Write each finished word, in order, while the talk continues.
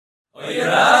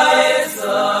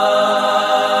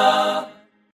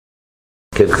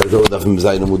כן, חזור דף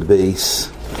מזין עמוד בייס.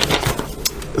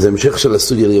 זה המשך של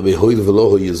הסוגיה לגבי הויל ולא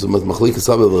הויל. זאת אומרת, מחליק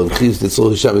סבא ורב חיס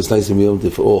לצורך שבס נייסים מיום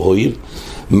טף או הויל.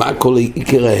 מה כל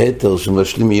עיקר ההתר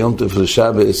שמשלים מיום טף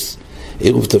לשבס?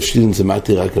 עירוב תפשילין זה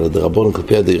מעטי רק על הדרבון,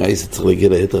 כלפי הדיירייס צריך להגיע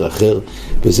להתר אחר,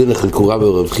 וזה לחלקו רבא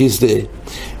ורב חיסדה.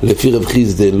 לפי רב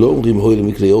חיסדה לא אומרים הויל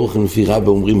למקלי אורחים, לפי רבא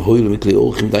אומרים הויל למקלי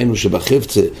אורחים, דיינו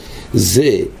שבחפצה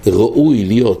זה ראוי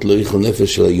להיות לא יכול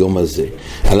נפש של היום הזה,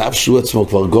 על אף שהוא עצמו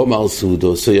כבר גומר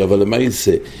סעודו, אבל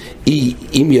למעשה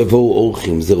אם יבואו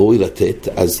אורחים זה ראוי לתת,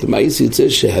 אז למעשה יצא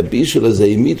שהבישול הזה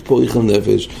העמיד פה יכול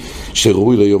נפש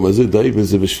שראוי ליום הזה, די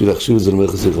בזה בשביל להחשיב את זה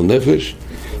למערכת יכול נפש.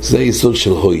 זה היסוד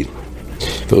של הויל.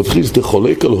 ורב חיסדה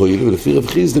חולק על הויל, ולפי רב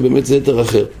חיסדה באמת זה יותר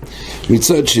אחר.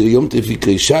 מצד שיום טף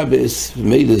יקרי שבס,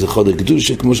 ומילא זה חודש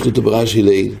קדושה, כמו שכתוב ברש"י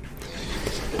לעיל.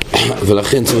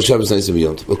 ולכן צריך שבס נייסים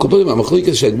מיום טף. הקופונים,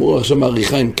 המחלוקת שהגמורה עכשיו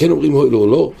מעריכה, אם כן אומרים הויל או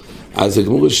לא, אז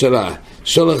הגמורה שלה,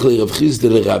 שולח לרב חיסדה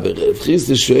לרבא. רב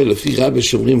חיסדה שואל, לפי רבא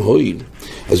שאומרים הויל,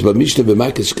 אז במשנה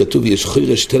במקס שכתוב, יש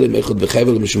חירש תלם אחד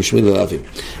בחייבל משום שמיל עליו.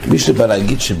 המשנה בא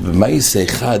להגיד שבמייסה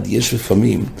אחד יש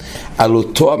לפעמים, על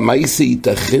אותו המייסה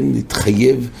ייתכן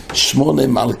להתחייב 8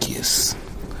 מלכיאס.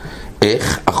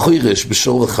 איך? החירש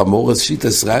בשור וחמור, אז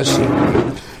שיטס רש"י,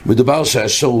 מדובר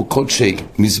שהשור הוא קודשי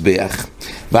מזבח,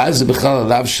 ואז זה בכלל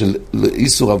עליו של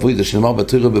איסור עבודה שנאמר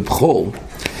בתורה בבחור,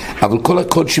 אבל כל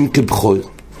הקודשים כבחור.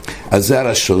 אז זה על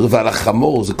השור, ועל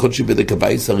החמור, זה קודשי בדק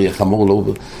הבייס, הרי החמור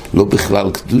לא בכלל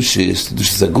קדוש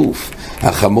זגוף,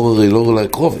 החמור הרי לא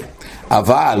לקרובה,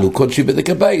 אבל הוא קודשי בדק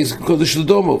הבייס, קודש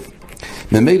לדומוב.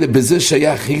 ממילא בזה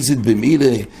שייך היזד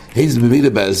במילה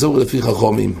באזור לפי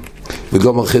חכמים,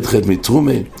 וגומר חד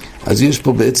מתרומה, אז יש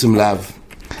פה בעצם לאו,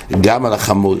 גם על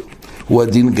החמור, הוא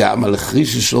הדין גם על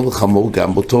חריש של החמור,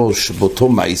 גם באותו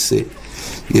מייסה,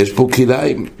 יש פה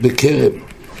כליים בקרם,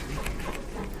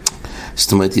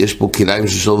 זאת אומרת, יש פה כליים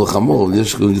של שור וחמור,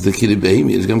 יש כלי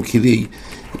בהימי, יש גם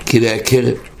כלי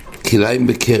הקרם, כליים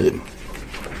בקרם.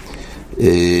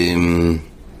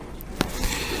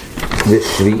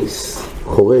 ושביס,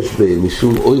 חורש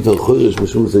משום אויבר חורש,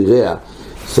 משום זירע,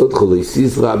 סוד חולי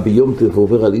סיזרע ביום טף,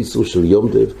 עובר על איסור של יום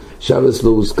טף, שבס לא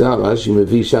הוזכר, רש"י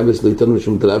מביא שבס לא איתנו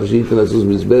משום תלב שאיתן לסוס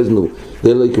מזבזנו,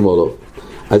 זה לא יקמו לו.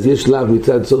 אז יש לאו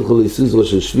מצד סוד חולי סיזרע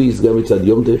של שביס, גם מצד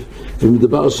יום טף,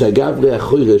 ומדבר שהגברי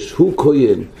החורש הוא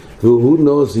כהן והוא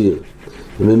נוזיר,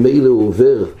 וממילא הוא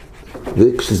עובר,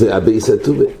 וכשזה הבייס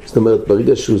הטובה, זאת אומרת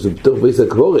ברגע שהוא זה בתוך בייס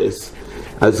הקבורס,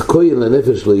 אז כהן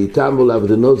לנפש לא איתם עליו,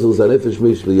 ונוזיר זה הנפש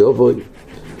מי שלו יובוי.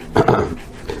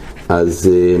 אז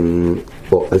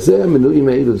זה המנועים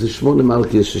האלו, זה 8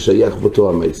 מלכיאס ששייך באותו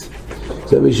המייס,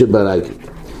 זה מי שבא להגיד.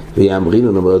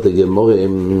 ויאמרינו, אומרת הגמורה,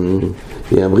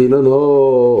 ויאמרינו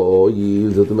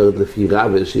זאת אומרת לפי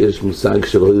רבא שיש מושג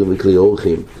של הויל מכלי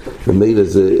אורחים, ומילא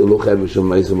זה לא חייב בשום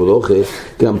מייס ומלוכה,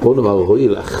 גם פה נאמר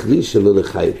הויל אחריש שלא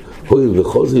לחייב, הויל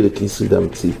וחוזרי לכיסוי דם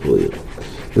ציפויר.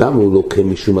 למה הוא לא כן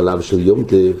משום עליו של יום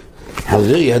טף?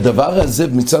 הרי הדבר הזה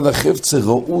מצד החפצה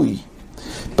ראוי,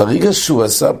 ברגע שהוא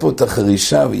עשה פה את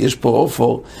החרישה ויש פה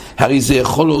אופור, הרי זה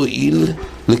יכול להועיל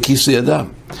לכיסוי אדם.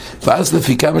 ואז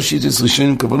לפי כמה שיטס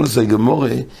ראשונים קבלנו את הגמורה,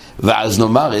 ואז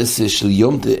נאמר עשר של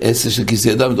יום טף, עשר של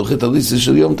כיסוי אדם, דוחת על עשר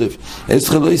של יום טף,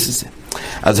 עשר לא עשר.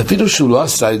 אז אפילו שהוא לא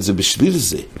עשה את זה בשביל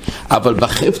זה, אבל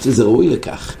בחפצה זה ראוי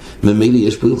לכך. ממילא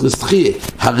יש פה הלכות תחייה.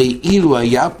 הרי אילו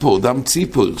היה פה דם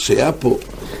ציפור שהיה פה,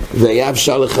 והיה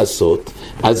אפשר לחסות,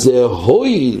 אז זה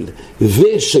הויל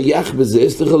ושייך בזה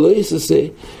אסתר לא יססה.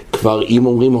 כבר אם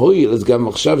אומרים הויל, אז גם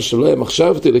עכשיו שלא היה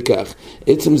מחשבתי לכך,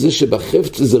 עצם זה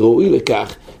שבחפץ זה ראוי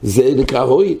לכך, זה נקרא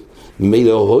הויל.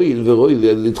 מילא הויל ורויל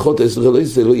לדחות אסתר לא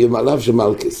יססה, לא יהיה מעליו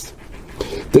שמלכס.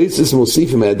 תריסס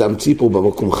מוסיף מהאדם ציפור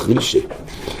במקום חרישה,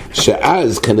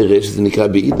 שאז כנראה שזה נקרא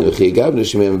בעידן וכי הגבנה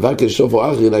שמבקש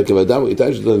שופו אחרי להקב אדם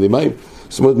איתי שתן למים.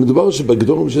 זאת אומרת, מדובר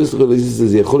שבגדורם של אסתר לא יססה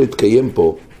זה יכול להתקיים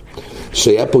פה,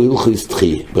 שהיה פה הלכות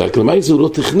תחייה, ורק למעשה הוא לא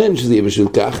תכנן שזה יהיה בשביל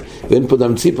כך, ואין פה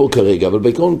דם ציפור כרגע, אבל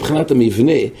בעיקרון מבחינת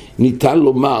המבנה ניתן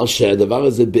לומר שהדבר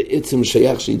הזה בעצם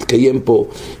שייך שיתקיים פה,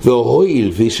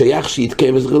 והויל ושייך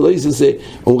שיתקיים, אז לא זה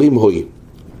אומרים הויל.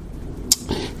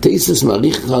 תייסס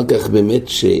מעריך אחר כך באמת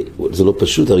שזה לא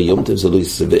פשוט, הרי יום טף זה לא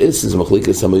יסה ועשר, זה מחליק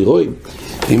לסמי רואים,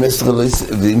 ואם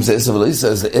זה עשר ולא יסה,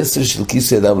 אז זה 10 של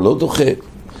כיסי אדם לא דוחה.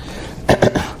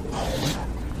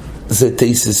 זה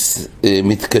תייסס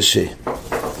מתקשה.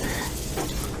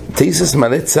 תייסס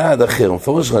מלא צעד אחר,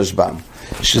 מפורש רשב"ם,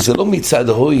 שזה לא מצד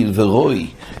הויל ורוי,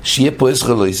 שיהיה פה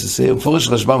עשר לא יססה, מפורש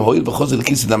רשב"ם, הויל וחוזר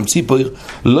לכיס אדם ציפור,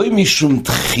 לא משום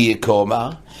תחיה כאומר,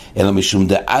 אלא משום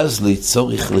דאז לא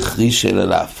צורך לחריש אלא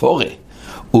להפורה,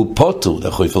 הוא פוטו,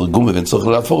 יכול לפעול גומה ואין צורך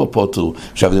להפור הפוטו,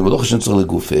 עכשיו אני מלוך שאין צורך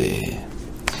לגוף.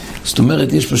 זאת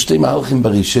אומרת, יש פה שתי מהלכים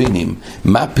בראשונים,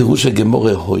 מה פירוש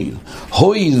הגמורה הויל?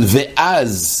 הויל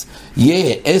ואז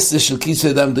יהיה עשה של כיסא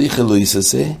אדם דייכל לא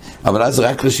יססה, אבל אז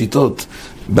רק לשיטות,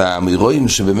 באמירואים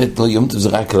שבאמת לא יום טוב זה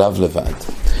רק לאו לבד.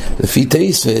 לפי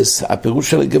תייספס, הפירוש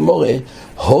של הגמורה,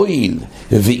 הויל,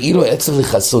 ואילו היה צריך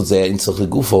לחסות, זה היה אין צריך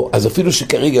לגופו, אז אפילו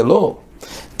שכרגע לא,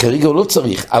 כרגע הוא לא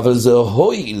צריך, אבל זה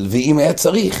הויל, ואם היה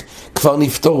צריך, כבר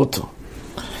נפתור אותו.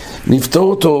 נפתור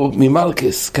אותו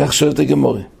ממלכס, כך שואלת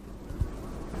הגמורה.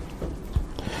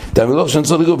 תאמילוך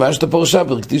שנצור לגוף, ואשת הפורשה,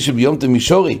 ברקתישה ביום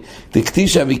תמישורי,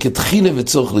 תקתישה וכתחינה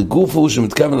וצורך לגוף, הוא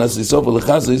שמתכוון לעשיסוף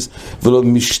ולחזיס, ולא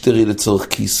משטרי לצורך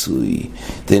כיסוי.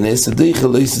 תנעשה דייך,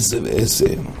 לא יססה ועשה.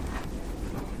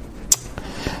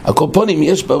 הקורפונים,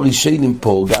 יש בראשונים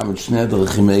פה גם את שני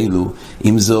הדרכים האלו,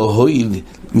 אם זה הויל,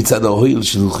 מצד ההויל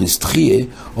של חסתחיה,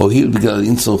 הויל בגלל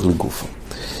אין צורך לגוף.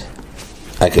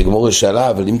 הגמורה שאלה,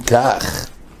 אבל אם כך,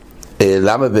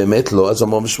 למה באמת לא? אז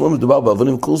אמר משמוע מדובר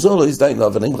באבנים קורזו, לא הזדהים, לא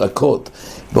אבנים רכות,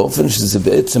 באופן שזה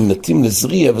בעצם מתאים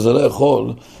לזריע, אבל זה לא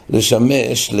יכול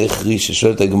לשמש לחריש.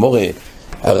 שואלת הגמורה,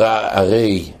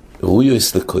 הרי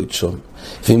רויוס לקויצ'ון,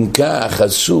 ואם כך,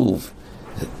 אז שוב,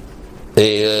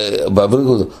 באבנים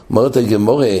קורזו, אומרת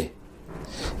הגמורה,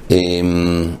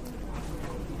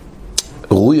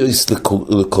 רויוס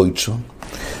לקויצ'ון,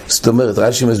 זאת אומרת,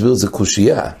 רש"י מסביר זה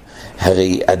קושייה,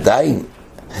 הרי עדיין,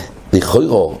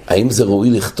 לכאורה, האם זה ראוי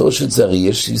לכתוש את זה?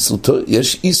 הרי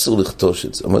יש איסור לכתוש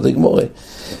את זה. אומרת הגמורה,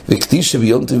 וכתישה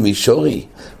ביום תמישורי,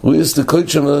 רויוס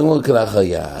לקויצ'ון לגמורה כלאחר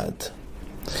יד.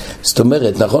 זאת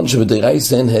אומרת, נכון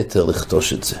שבדיירייס אין היתר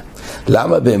לכתוש את זה.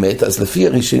 למה באמת? אז לפי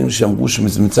הראשונים שאמרו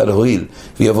שמצד ההועיל,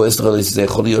 ויבוא אסתר עלי, זה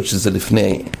יכול להיות שזה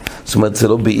לפני, זאת אומרת, זה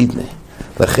לא בעידנה.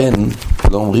 לכן,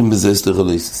 לא אומרים בזה אסתר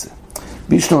עלי זה.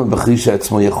 בישנו בחריש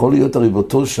עצמו, יכול להיות הרי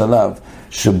באותו שלב,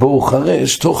 שבו הוא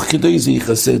חרש, תוך כדי זה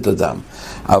יכסה את הדם.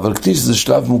 אבל כתיש זה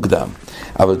שלב מוקדם.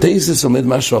 אבל תייסס עומד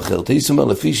משהו אחר. תייסס אומר,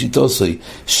 לפי שיטוסוי,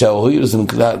 שההויל זה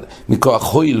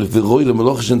מכוח הויל ורוי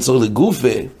למלוך שנצור לגופה,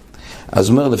 אז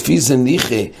הוא אומר, לפי זה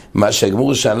ניחה, מה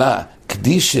שהגמור שאלה,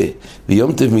 קדישה,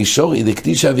 ויום טב מישורי,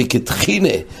 דקדישה וכתחינה,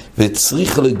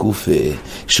 וצריך לגופה,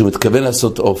 שהוא מתכוון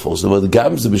לעשות אופור. זאת אומרת,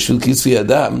 גם זה בשביל כיסוי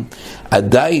אדם,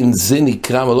 עדיין זה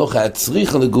נקרא מלוך,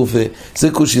 הצריך לגופה, זה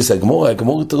קושיס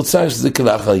הגמור תרצה שזה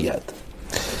כלאחר יד.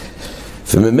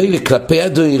 וממילא כלפי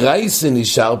הדוירייסה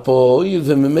נשאר פה הויל,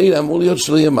 וממילא אמור להיות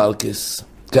שלא יהיה מלכס.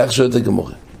 כך שואלת הגמור.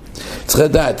 צריך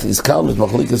לדעת, הזכרנו את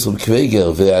מחליקס רב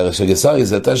קוויגר והשגסרי,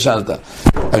 זה אתה שאלת,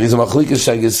 הרי זה מחליקס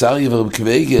שגסרי ורב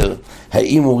קוויגר,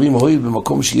 האם אומרים הויל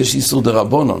במקום שיש איסור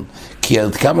דרבונון, כי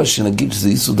עד כמה שנגיד שזה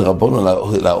איסור דרבונון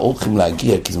לאורחים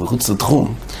להגיע, כי זה מחוץ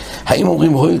לתחום, האם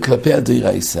אומרים הויל כלפי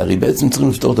הדוירייסה, הרי בעצם צריכים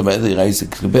לפתור את הבעיה הדוירייסה,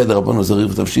 כלפי הדרבונון זה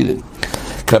ריב תבשילן,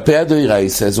 כלפי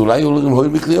הדוירייסה, אז אולי אומרים הויל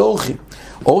מכלי אורחים,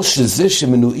 או שזה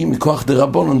שמנועים מכוח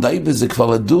דרבונון, די בזה כבר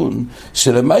לדון,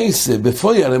 שלמעשה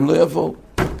בפועל הם לא יבואו.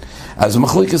 אז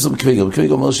מחלוקת רב קוויגר,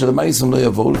 קוויגר אומר שלמעשה הם לא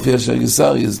יבואו, לפי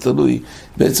השגסרי, זה תלוי,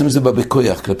 בעצם זה בא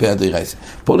בכוח כלפי הדוירייסה.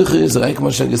 פה לכאורה זה רק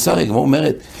כמו שהשגסרי, כמו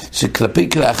אומרת, שכלפי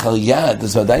כלאחר יד,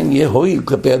 אז עדיין יהיה הויל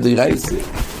כלפי הדוירייסה.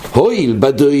 הויל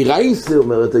בדוירייסה,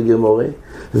 אומרת הגמורה,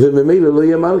 וממילא לא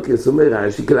יהיה מלכס, אומר,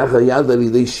 שכלאחר יד על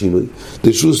ידי שינוי,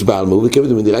 דשוס בעלמו,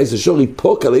 וכבד מדוירייסה שור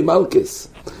יפוק עלי מלכס.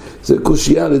 זה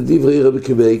קושייה לדברי רב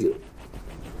קוויגר.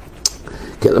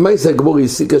 כן, המייסה הגמור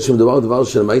הסיקה שמדובר דבר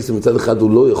שלמייסה מצד אחד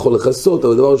הוא לא יכול לחסות,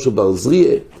 אבל דבר שהוא בר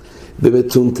זריה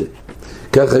במתונתה.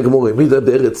 ככה הגמור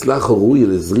מדבר אצלך הרוי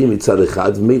לזרי מצד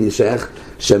אחד, ומילי שייך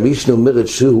שהמישנה אומרת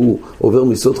שהוא עובר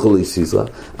מסוד חולי סיזרה,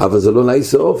 אבל זה לא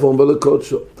נעשה אוף, הוא אומר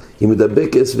לקודשו, היא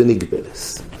מדבקס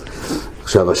ונגבלס.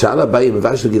 עכשיו, השאלה הבאה היא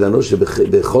מבש לגיד לנו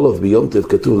שבחולוב ביום טב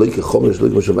כתוב לא יקה חומש, לא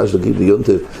יקה משהו מבש לגיד ביום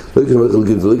טב, לא יקה משהו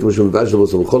לגיד, לא יקה משהו מבש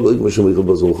לבוסו בחולוב, לא יקה משהו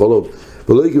מבש בחולוב,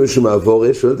 ולא יקה משהו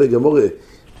מעבורה, שואלת הגמורה,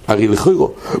 הרי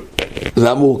לכוירו,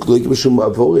 למה הוא לא יקה משהו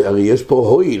מעבורה? הרי יש פה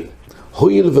הויל,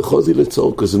 הויל וחוזי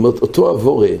לצורכו, זאת אומרת, אותו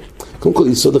עבורה, קודם כל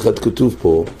יסוד אחד כתוב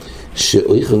פה,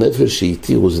 שאויך הנפש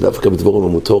שהתירו זה דווקא בדבורים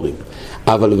המוטורים,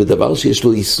 אבל בדבר שיש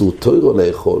לו איסור תוירו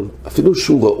לאכול, אפילו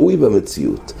שהוא ראוי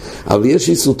במציאות, אבל יש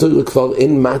איסור תוירו כבר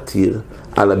אין מתיר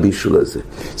על הבישול הזה.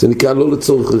 זה נקרא לא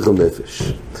לצורך ריח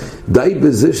הנפש. די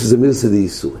בזה שזה מלסד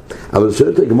איסור. אבל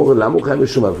שואלת הגמורה, למה הוא חייב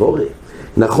משום עבורה?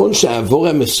 נכון שהעבורה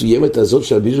המסוימת הזאת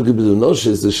של הבישול כבדונו,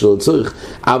 שזה שלא צורך,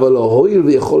 אבל לא הועיל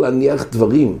ויכול להניח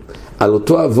דברים. על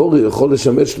אותו עבורה יכול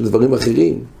לשמש לדברים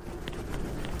אחרים.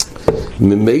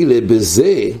 ממילא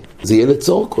בזה זה יהיה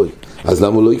לצורכוי. אז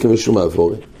למה הוא לא יקם משום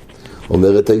עבורה?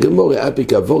 אומרת הגמורה,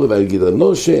 אפיק עבורה והגיד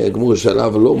הנושה, הגמורה שאלה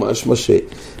אבל לא משמע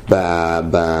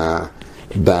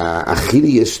שבאכילי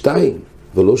יש שתיים.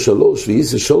 ולא 3,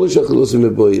 ואיסה 3 אכילוסים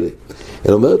מבוילה.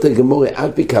 אלא אומרת הגמורה,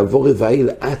 אפי כעבור ואיל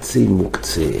עצי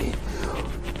מוקצה.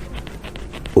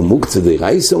 ומוקצה די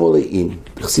רייסה מולאים,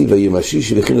 תכסיב היום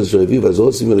השישי וכינוס שרבי, ואז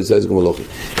רוצים ולצייס כמו לוחי.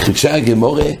 חידשה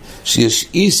הגמורה שיש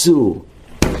איסור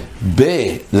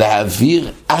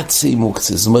בלהעביר עצי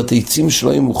מוקצה, זאת אומרת, עצים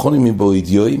שלו הם מוכנים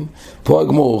מבוידיואים, פה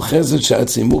הגמורה אוחזת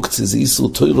שעצי מוקצה זה איסור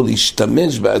תוירו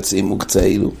להשתמש בעצי מוקצה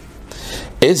האלו.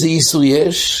 איזה איסור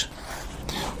יש?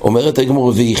 אומרת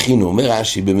הגמורה ויחינו, אומר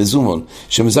רש"י במזומון,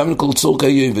 שמזמן כל צורך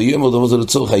היום, ויום עוד זה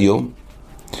לצורך היום,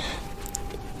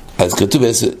 אז כתוב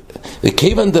איזה,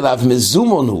 וכיוון דלאו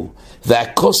מזומון הוא,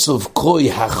 והכוסוב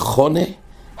קרוי החונה,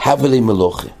 הבלי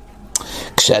מלוכה.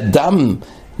 כשאדם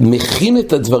מכין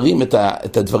את הדברים,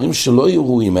 את הדברים שלא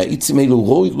יורואים, העצים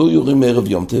האלו לא יורים מערב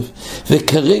יום טף,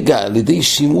 וכרגע על ידי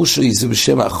שימוש זה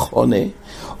בשם החונה,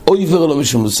 אויבר לו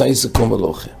משום לסייס כמו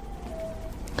מלוכה.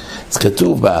 אז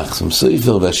כתוב באחסום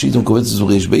סויפר והשיטום קובץ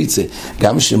זוריש ביצה,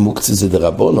 גם שמוקצה זה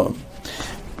דרבונון,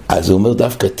 אז הוא אומר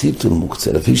דווקא טיפטול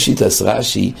מוקצה, לפי שיטס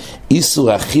רש"י,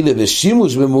 איסור אכילה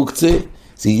ושימוש במוקצה,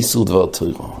 זה איסור דבר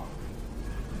תוירו.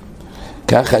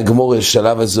 ככה הגמורה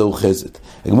שלב הזה אוחזת.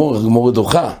 הגמורה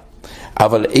דוחה.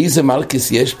 אבל איזה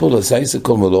מלכס יש פה לסייס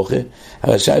כל מלוכה?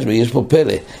 הרש"ש, יש פה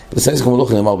פלא. לסייס כל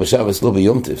מלוכה נאמר בשבס, לא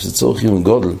ביום טף, זה צורך יום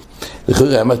גודל. לכן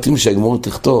היה מתאים שהגמורה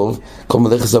תכתוב, כל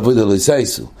מלאכס עבודה לא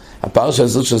יסייסו. הפרשה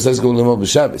הזאת של לסייס כל מלוכה נאמר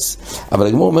בשבס. אבל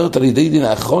הגמורה אומרת על ידי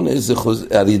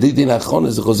דין האחרון,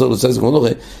 זה חוזר לסייס כל מלוכה,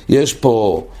 יש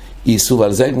פה איסור,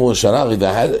 ועל זה הגמורה שאלה,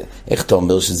 איך אתה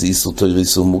אומר שזה איסור תויר,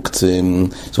 איסור מוקצה,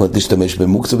 זאת אומרת להשתמש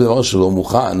במוקצה בדבר שלא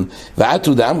מוכן,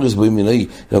 ועתו דאמרס בוי מיני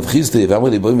רב חיסטה, ואמר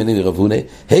לי בוי מיני רבונה,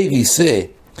 ויסה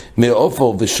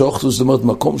מאופו ושוחטו, זאת אומרת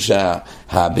מקום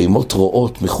שהבהמות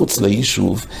רואות מחוץ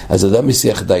ליישוב, אז אדם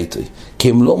מסיח דייטוי, כי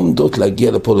הם לא עומדות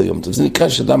להגיע לפה ליום טף, זה נקרא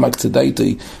שאדם מקצה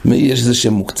דייטוי, יש איזה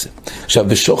שם מוקצה. עכשיו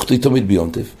בשוחטו תומית ביום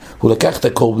טף, הוא לקח את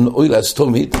הקורבן אויל אז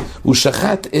תומית, הוא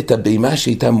שחט את הבהמה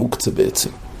שהייתה מוקצה בעצם.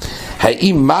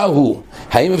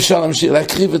 האם אפשר להמשיך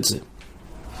להקריב את זה?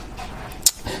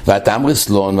 ואתה אמרס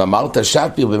לון ואמרת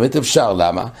שפיר, באמת אפשר,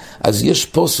 למה? אז יש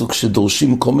פוסוק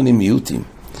שדורשים כל מיני מיעוטים.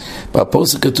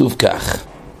 בפוסוק כתוב כך,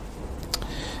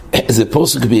 זה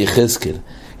פוסוק ביחזקאל,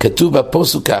 כתוב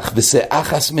בפוסוק כך,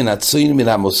 וסאחס מן הצוין מן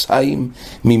המוסיים,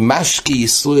 ממשקי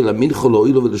ישראל המנחו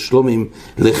לאוילו ולשלומים,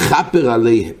 לחפר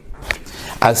עליהם.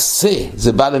 אז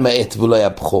זה בא למעט ולא היה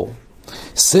בכור.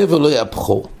 ולא היה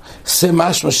בכור. זה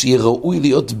משמע שיהיה ראוי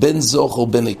להיות בן זוכר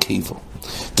בן עקיבו.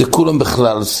 תכולם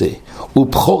בכלל זה.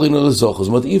 ובכור אינו לזוכר. זאת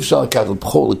אומרת, אי אפשר לקחת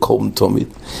בכור לקורבן תומית,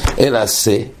 אלא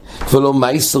זה, ולא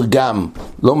מייסר גם,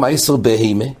 לא מייסר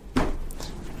בהימה.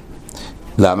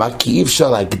 למה? כי אי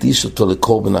אפשר להקדיש אותו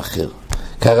לקורבן אחר.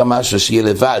 קרה משהו שיהיה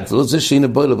לבד, לא זה שהנה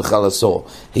בואי לו בכלל עשור.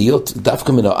 היות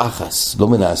דווקא מן האחס, לא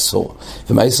מן העשור.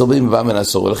 ומייסר בהימה בא מן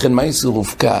העשור, ולכן מייסר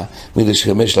רופקה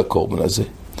מלשמש לקורבן הזה.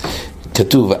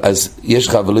 כתוב, אז יש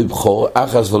לך ולא בכור,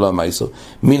 אחס ולא המייסר,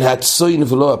 מן הצוין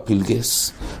ולא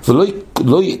הפילגס,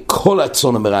 ולא כל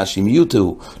הצון המרשי, מיוטה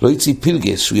הוא, לא יצא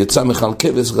פילגס, שהוא יצא מחל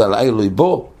כבש, רעי לא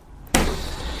יבוא.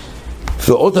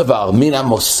 ועוד דבר, מן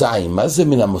המוסיים, מה זה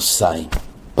מן המוסיים?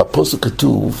 בפוסק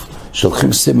כתוב,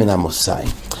 שולחים זה מן המוסיים.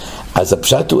 אז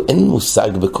הפשט הוא, אין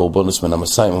מושג בקורבונוס מן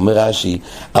המוסיים, אומר רש"י,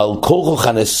 על כורח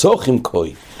הנסוכים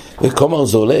כוי, וכלומר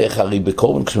זה הולך, הרי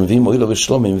בקורבן כשמביאים אוילו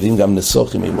ושלום, מביאים גם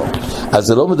נסוכים עמו. אז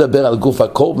זה לא מדבר על גוף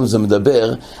הקורבן, זה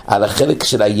מדבר על החלק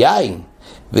של היין.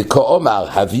 וכאומר,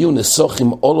 הביאו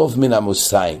נסוכים אולוב מן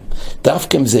המוסיים.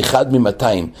 דווקא אם זה אחד מ-200,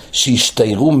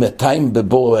 שישתיירו 200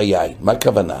 בבור היין. מה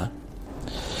הכוונה?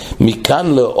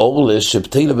 מכאן לאורלה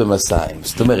שבטלה במסיים.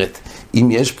 זאת אומרת, אם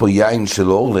יש פה יין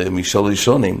של אורלה משל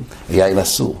ראשונים, היין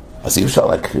אסור. אז אי אפשר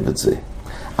להקריב את זה.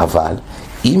 אבל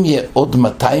אם יהיה עוד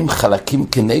 200 חלקים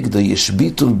כנגדו, יש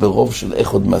ביטול ברוב של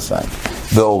אחד מסיים,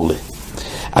 באורלה.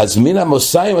 אז מן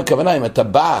המוסיים, הכוונה, אם אתה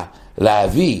בא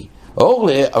להביא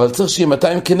אורלה, אבל צריך שיהיה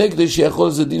 200 כנגדו, שיכול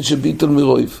לזה דין של ביטול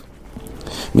מרויב.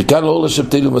 מכאן אורלה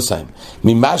שבטלו מסיים.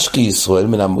 ממשקי ישראל,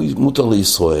 מן המותר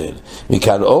לישראל.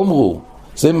 מכאן אומרו,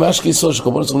 זה ממשקי ישראל,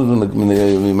 שקורבן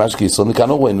ממשקי ישראל, מכאן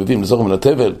אומרו, הם מביאים לזוכר מן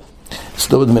התבל,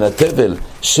 זאת אומרת מן התבל,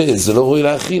 שזה לא רואי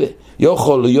להאכילה.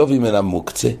 יכול ליובי מן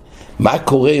המוקצה. מה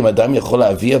קורה אם אדם יכול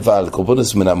להביא אבל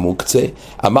קורבנס מן המוקצה?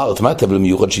 אמרת, מה תבל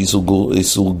מיוחד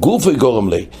שאיסור גוף וגורם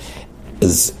לי?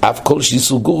 אז אף כל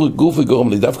שאיסור גוף וגורם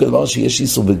לי, דווקא דבר שיש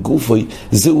איסור בגוף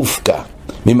זה הופקע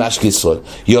ממשק ישראל.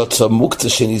 יוצא מוקצה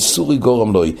שאיסור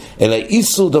גורם לו, אלא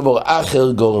איסור דבר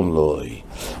אחר גורם לו.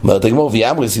 אומרת הגמור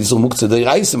ויאמרס איסור מוקצה די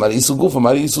רייסם, על איסור גוף,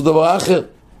 על איסור דבר אחר.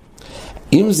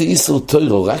 אם זה איסור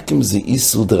תוירו, רק אם זה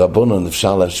איסור דרבונון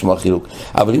אפשר לשמוע חילוק,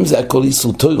 אבל אם זה הכל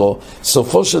איסור תוירו,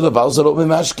 סופו של דבר זה לא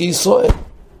ממש כישראל.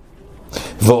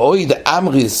 ואויד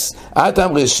אמריס, את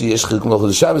אמריס שיש חילוק מלאכות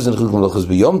בשבת, אין חילוק מלאכות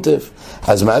ביום טף,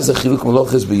 אז מה זה חילוק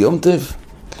מלאכות ביום טף?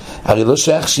 הרי לא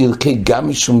שייך שילקה גם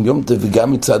משום יום טף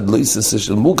וגם מצד לא יססה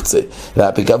של מוקצה,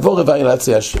 והפקבור רבי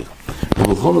להצי השיר.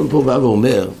 ובכל זאת פה בא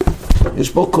ואומר, יש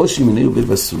פה קושי מיני ובי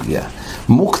בסוגיה.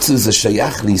 מוקצה זה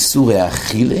שייך לאיסור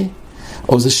האכילה,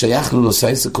 או זה שייך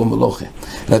ללוסייסה כמו מלוכה?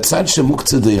 לצד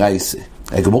שמוקצה די רייסה.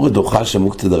 הגמור דוחה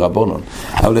שמוקצה די רבונון.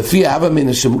 אבל לפי האבא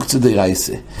מינה שמוקצה די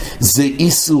רייסה. זה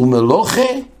איסור מלוכה,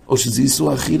 או שזה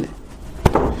איסור האכילה?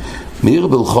 מאיר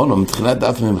בלחונו, מתחילת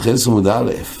דף ממחלס עמוד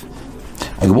א',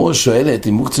 הגמור שואלת,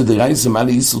 אם מוקצה די רייסה, מה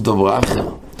לי איסור דבר אחר?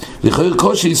 לכאורה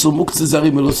קושי איסור מוקצה זה הרי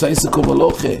מלוסייסה כמו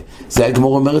מלוכה. זה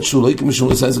הגמור אומרת שהוא לא יקם משום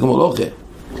מלוסייסה כמו מלוכה.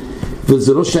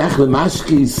 וזה לא שייך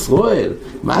למשקי ישראל.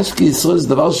 משקי ישראל זה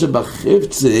דבר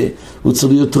שבחפצה הוא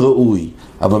צריך להיות ראוי.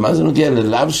 אבל מה זה נוגע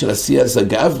ללב של עשייה זה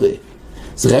גברי?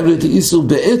 זה חייב להיות איסור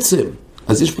בעצם.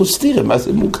 אז יש פה סתירה, מה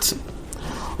זה מוקצה?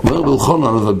 אומר בלחונן,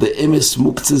 אבל באמס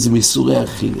מוקצה זה מיסורי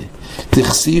אכילה.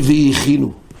 תכסי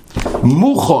ויכינו.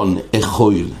 מוכן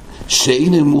אכול,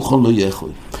 שאין מוכן לא יאכול.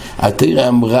 התורה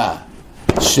אמרה,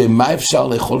 שמה אפשר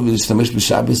לאכול ולהשתמש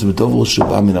בשבת זה בדבר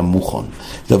שבא מן המוכן.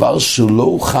 דבר שלא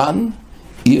הוכן,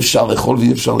 אי אפשר לאכול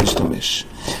ואי אפשר להשתמש.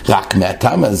 רק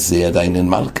מהטעם הזה עדיין אין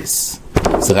מלכס.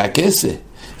 זה רק עשה.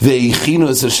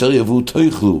 והכינו את אשר יבואו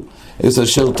תאכלו, את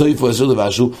אשר תאכלו אשר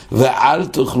לבשו, ואל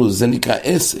תאכלו, זה נקרא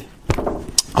עשה.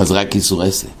 אז רק איסור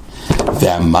עשה.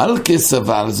 והמלכס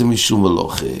אבל זה משום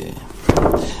מלוכה.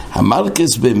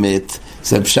 המלכס באמת,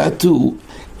 זה פשט הוא,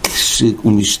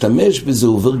 כשהוא משתמש בזה,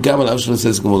 הוא עובר גם עליו של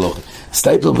הסס כמו מלוכה.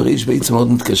 סטייפלר בריש בעצם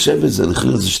מאוד מתקשה בזה,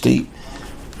 לכן זה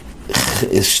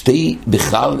שתי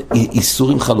בכלל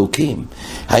איסורים חלוקים.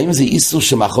 האם זה איסור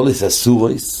שמאכולת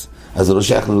אסוריס, אז זה לא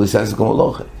שייך לסס כמו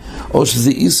מלוכה, או שזה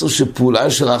איסור שפעולה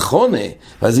של החונה,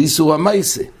 ואז זה איסור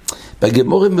המייסה.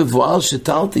 בגמור מבואר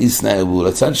שתרתי יסנאבו,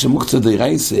 לצד שמוקצה די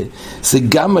רייסה, זה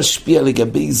גם משפיע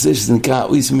לגבי זה שזה נקרא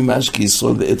אויס ממשקי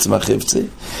ישראל בעצם החפצה,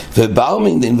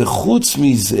 וברמינדן, וחוץ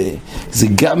מזה, זה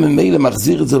גם ממילא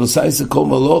מחזיר את זה לסייסה כל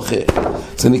מלוכה.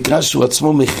 זה נקרא שהוא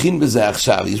עצמו מכין בזה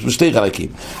עכשיו, יש בו שתי חלקים.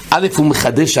 א', הוא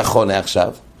מחדש החונה עכשיו,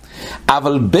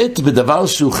 אבל ב', בדבר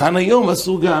שהוא חן היום,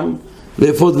 אסור גם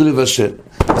לאפות ולבשל.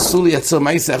 אסור לייצר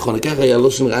מייסה החונה, ככה היה לא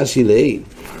של רש"י לעיל.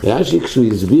 רש"י כשהוא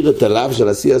הסביר את הלאו של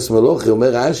עשייס מלוכה, אומר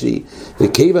רש"י,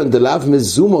 וכיוון דלאו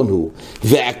מזומון הוא,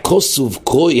 והכוסוב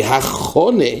קרוי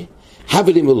החונה,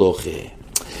 הבלי מלוכה.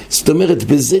 זאת אומרת,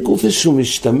 בזה גוף שהוא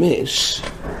משתמש,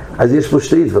 אז יש פה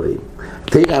שתי דברים.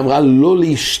 תראה אמרה לא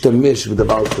להשתמש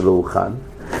בדבר שלא הוכן,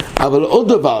 אבל עוד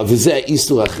דבר, וזה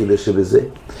האיסור האכילה שבזה,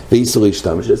 ואיסור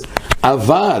להשתמש,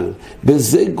 אבל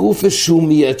בזה גוף שהוא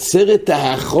מייצר את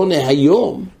החונה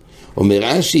היום, אומר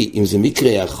רש"י, אם זה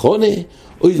מקרה החונה,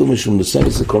 אוי, זה משום נושא,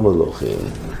 זה כל מלוכה.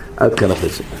 עד כאן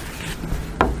החצי.